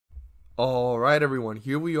All right, everyone,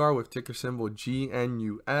 here we are with ticker symbol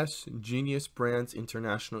GNUS, Genius Brands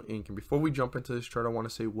International Inc. And before we jump into this chart, I want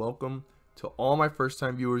to say welcome to all my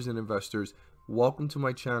first-time viewers and investors. Welcome to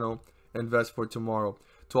my channel, Invest for Tomorrow.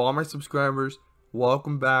 To all my subscribers,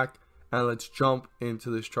 welcome back, and let's jump into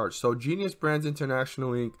this chart. So Genius Brands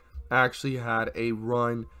International Inc. actually had a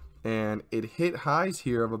run, and it hit highs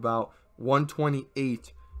here of about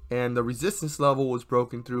 128, and the resistance level was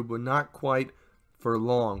broken through, but not quite for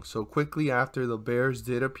long. So quickly after, the bears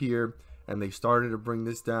did appear and they started to bring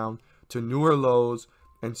this down to newer lows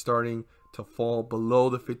and starting to fall below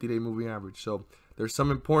the 50-day moving average. So there's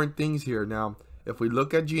some important things here. Now, if we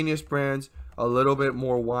look at Genius Brands a little bit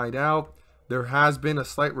more wide out, there has been a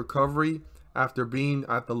slight recovery after being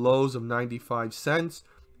at the lows of 95 cents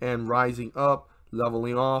and rising up,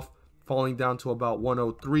 leveling off, falling down to about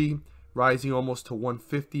 103, rising almost to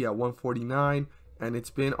 150 at 149. And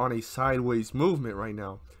it's been on a sideways movement right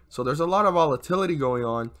now. So there's a lot of volatility going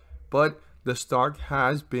on, but the stock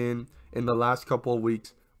has been, in the last couple of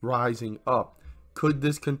weeks, rising up. Could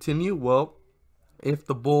this continue? Well, if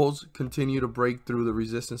the bulls continue to break through the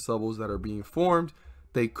resistance levels that are being formed,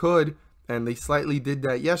 they could, and they slightly did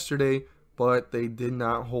that yesterday, but they did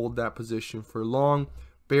not hold that position for long.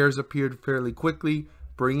 Bears appeared fairly quickly,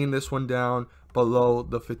 bringing this one down below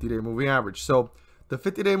the 50-day moving average. So the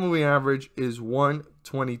 50-day moving average is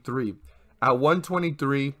 123. At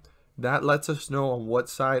 123, that lets us know on what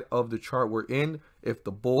side of the chart we're in, if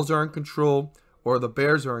the bulls are in control or the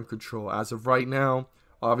bears are in control. As of right now,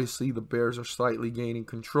 obviously the bears are slightly gaining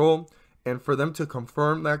control, and for them to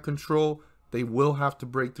confirm that control, they will have to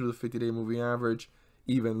break through the 50-day moving average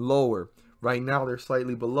even lower. Right now, they're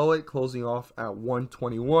slightly below it, closing off at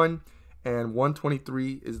 121, and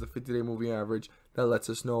 123 is the 50-day moving average. That lets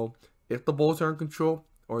us know if the bulls are in control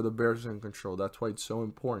or the bears are in control. That's why it's so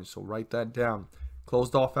important. So write that down.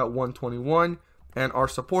 Closed off at 121, and our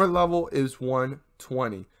support level is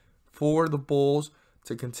 120 for the bulls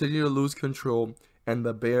to continue to lose control and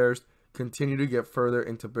the bears continue to get further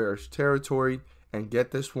into bearish territory and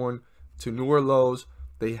get this one to newer lows.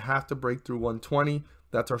 They have to break through 120.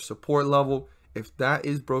 That's our support level. If that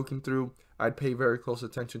is broken through, I'd pay very close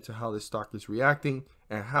attention to how this stock is reacting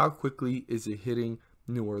and how quickly is it hitting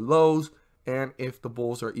newer lows, and if the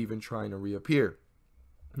bulls are even trying to reappear.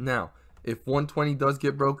 Now, if 120 does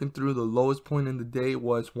get broken through, the lowest point in the day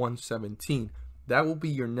was 117. That will be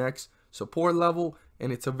your next support level,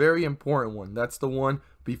 and it's a very important one. That's the one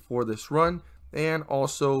before this run, and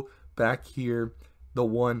also back here, the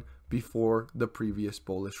one before the previous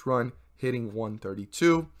bullish run, hitting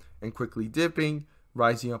 132 and quickly dipping,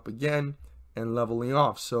 rising up again and leveling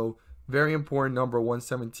off. So very important number,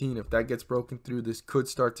 117. If that gets broken through, this could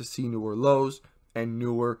start to see newer lows and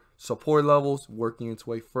newer support levels working its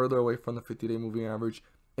way further away from the 50-day moving average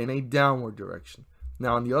in a downward direction.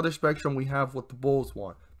 Now, on the other spectrum, we have what the bulls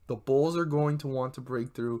want. The bulls are going to want to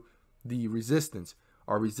break through the resistance.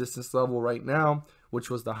 Our resistance level right now, which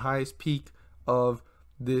was the highest peak of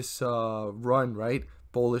this run, right?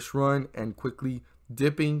 Bullish run and quickly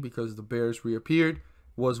dipping because the bears reappeared,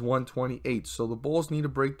 was 128. So the bulls need to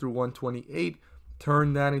break through 128,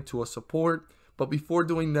 turn that into a support. But before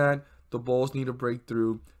doing that, the bulls need to break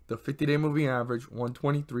through the 50-day moving average,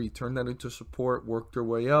 123, turn that into support, work their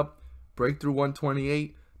way up, break through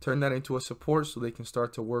 128, turn that into a support so they can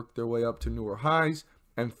start to work their way up to newer highs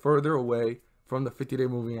and further away from the 50-day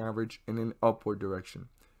moving average in an upward direction.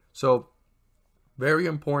 So very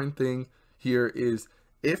important thing here is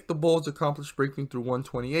if the bulls accomplish breaking through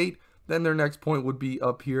 128, then their next point would be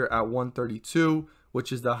up here at 132,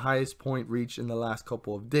 which is the highest point reached in the last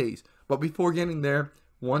couple of days. But before getting there,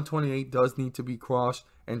 128 does need to be crossed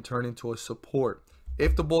and turned into a support.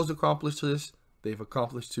 If the bulls accomplish this, they've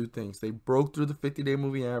accomplished two things. They broke through the 50-day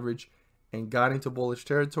moving average and got into bullish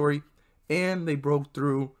territory, and they broke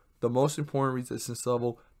through the most important resistance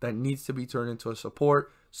level that needs to be turned into a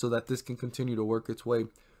support so that this can continue to work its way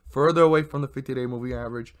further away from the 50-day moving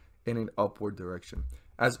average in an upward direction.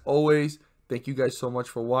 As always, thank you guys so much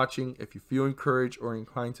for watching. If you feel encouraged or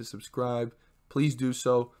inclined to subscribe, please do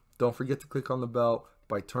so. Don't forget to click on the bell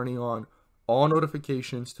by turning on all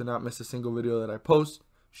notifications to not miss a single video that I post.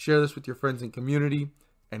 Share this with your friends and community,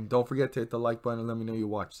 and don't forget to hit the like button and let me know you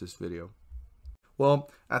watched this video.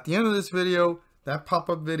 Well, at the end of this video, that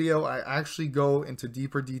pop-up video, I actually go into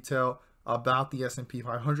deeper detail about the S&P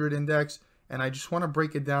 500 index, and I just want to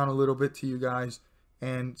break it down a little bit to you guys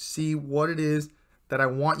and see what it is that I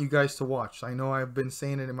want you guys to watch. I know I've been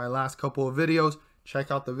saying it in my last couple of videos. Check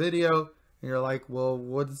out the video, and you're like, well,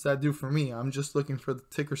 what does that do for me? I'm just looking for the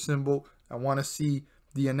ticker symbol. I want to see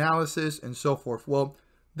the analysis and so forth. Well,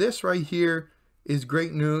 this right here is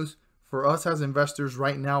great news for us as investors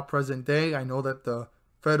right now, present day, I know that the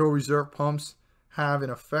Federal Reserve pumps have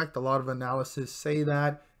an effect. A lot of analysis say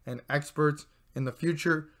that, and experts in the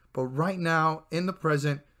future. But right now, in the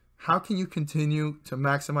present, how can you continue to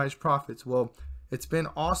maximize profits? Well, it's been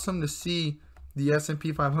awesome to see the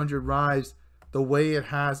S&P 500 rise the way it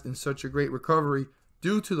has in such a great recovery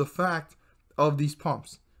due to the fact of these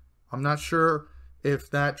pumps. I'm not sure if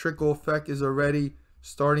that trickle effect is already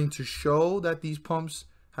starting to show that these pumps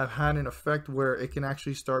have had an effect where it can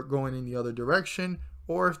actually start going in the other direction,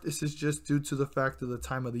 or if this is just due to the fact of the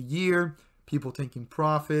time of the year, people taking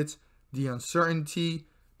profits, the uncertainty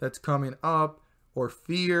that's coming up, or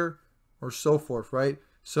fear, or so forth, right?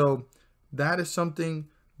 So that is something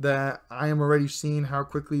that I am already seeing how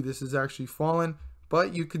quickly this is actually fallen.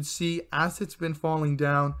 But you can see as it's been falling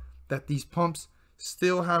down that these pumps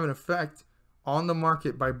still have an effect on the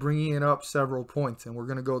market by bringing it up several points. And we're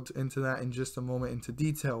going to go into that in just a moment into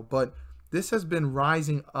detail. But this has been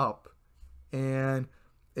rising up, and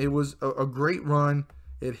it was a great run.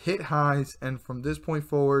 It hit highs, and from this point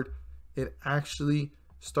forward, it actually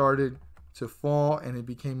started to fall and it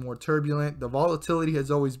became more turbulent. The volatility has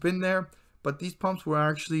always been there, but these pumps were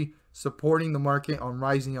actually supporting the market on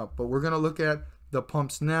rising up. But we're going to look at the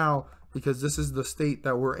pumps now because this is the state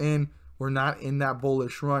that we're in. We're not in that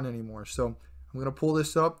bullish run anymore. So I'm going to pull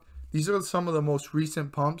this up. These are some of the most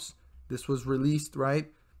recent pumps. This was released right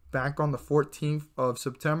back on the 14th of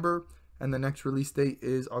September, and the next release date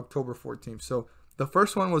is October 14th. So the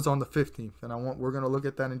first one was on the 15th, and we're going to look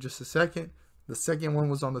at that in just a second. The second one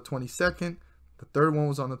was on the 22nd. The third one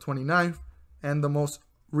was on the 29th, and the most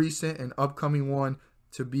recent and upcoming one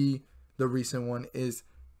to be the recent one is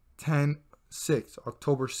 10/6,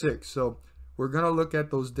 October 6th. So we're going to look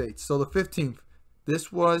at those dates. So the 15th, this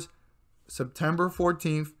was September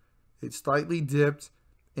 14th. It slightly dipped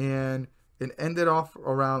and it ended off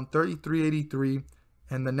around 33.83,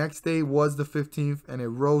 and the next day was the 15th and it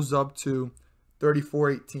rose up to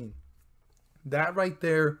 34.18. That right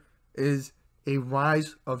there is a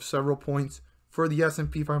rise of several points for the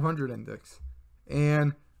S&P 500 index.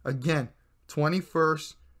 And again,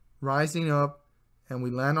 21st rising up, and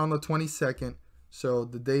we land on the 22nd. So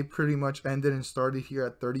the day pretty much ended and started here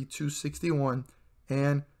at 32.61,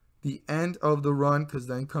 and the end of the run, because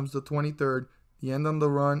then comes the 23rd, the end of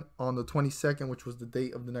the run on the 22nd, which was the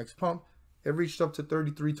date of the next pump, it reached up to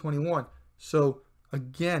 33.21. So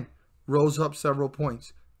again, rose up several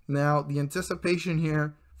points. Now the anticipation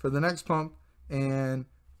here for the next pump and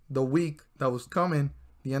the week that was coming,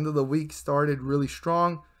 the end of the week started really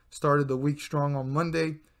strong, started the week strong on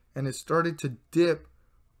Monday, and it started to dip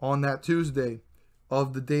on that Tuesday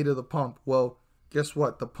of the date of the pump. Well, guess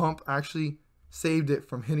what? The pump actually saved it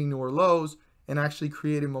from hitting newer lows and actually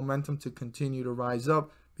created momentum to continue to rise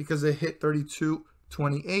up because it hit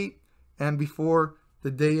 32.28, and before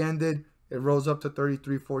the day ended, it rose up to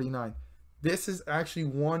 33.49. This is actually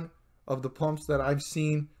one of the pumps that I've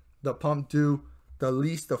seen the pump do the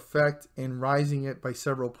least effect in rising it by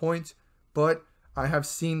several points, but I have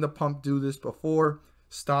seen the pump do this before,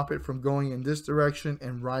 stop it from going in this direction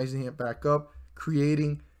and rising it back up,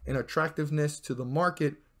 creating an attractiveness to the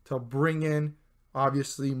market to bring in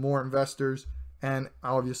obviously more investors, and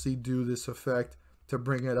obviously do this effect to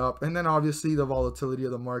bring it up. And then obviously the volatility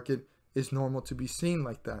of the market is normal to be seen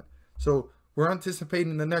like that. So we're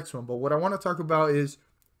anticipating the next one, but what I want to talk about is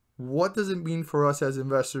what does it mean for us as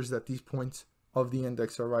investors that these points of the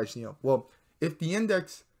index are rising up? Well, if the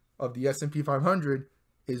index of the S&P 500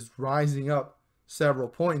 is rising up several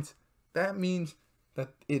points, that means that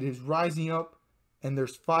it is rising up and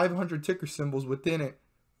there's 500 ticker symbols within it.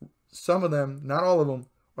 Some of them, not all of them,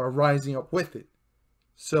 are rising up with it.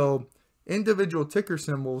 So individual ticker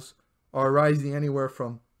symbols are rising anywhere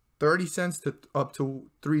from 30 cents to up to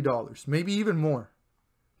 $3, maybe even more.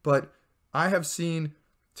 But I have seen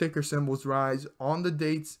ticker symbols rise on the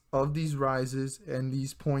dates of these rises and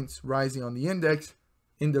these points rising on the index.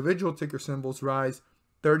 Individual ticker symbols rise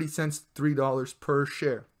 30 cents to $3 per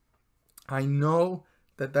share. I know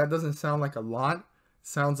that that doesn't sound like a lot. It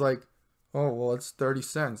sounds like, oh, well, it's 30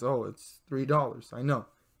 cents. Oh, it's $3. I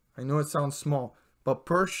know it sounds small, but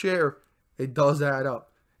per share, it does add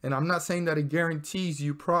up. And I'm not saying that it guarantees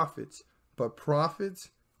you profits, but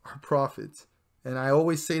profits are profits. And I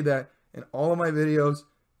always say that in all of my videos,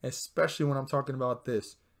 especially when I'm talking about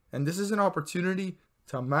this. And this is an opportunity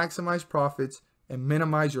to maximize profits and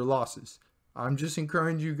minimize your losses. I'm just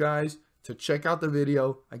encouraging you guys to check out the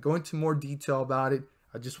video. I go into more detail about it.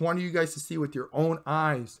 I just wanted you guys to see with your own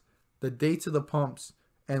eyes the dates of the pumps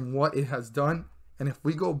and what it has done. And if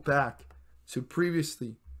we go back to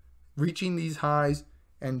previously reaching these highs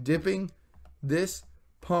and dipping, this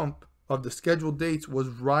pump of the scheduled dates was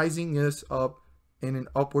rising this up in an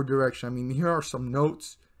upward direction. I mean, here are some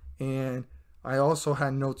notes, and I also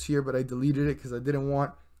had notes here, but I deleted it because I didn't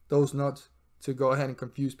want those notes to go ahead and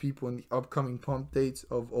confuse people in the upcoming pump dates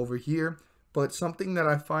of over here. But something that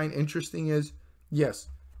I find interesting is, yes,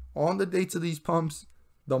 on the dates of these pumps,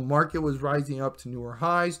 the market was rising up to newer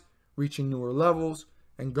highs, reaching newer levels,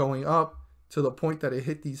 and going up to the point that it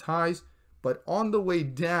hit these highs. But on the way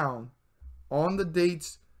down, on the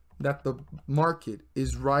dates that the market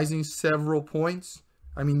is rising several points,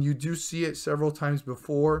 I mean, you do see it several times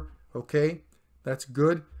before, okay? That's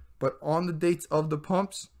good. But on the dates of the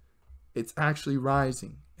pumps, it's actually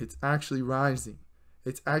rising. It's actually rising.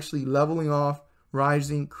 It's actually leveling off,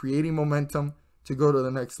 rising, creating momentum to go to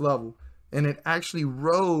the next level. And it actually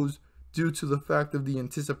rose due to the fact of the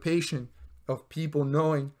anticipation of people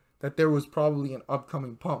knowing that there was probably an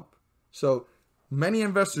upcoming pump. So many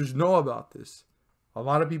investors know about this. A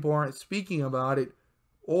lot of people aren't speaking about it,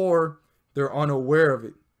 or they're unaware of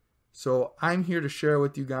it. So I'm here to share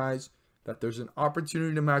with you guys that there's an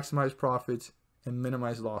opportunity to maximize profits and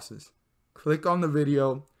minimize losses. Click on the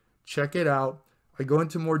video, check it out. I go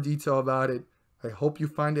into more detail about it. I hope you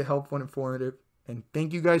find it helpful and informative. And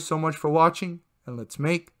thank you guys so much for watching, and let's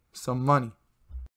make some money.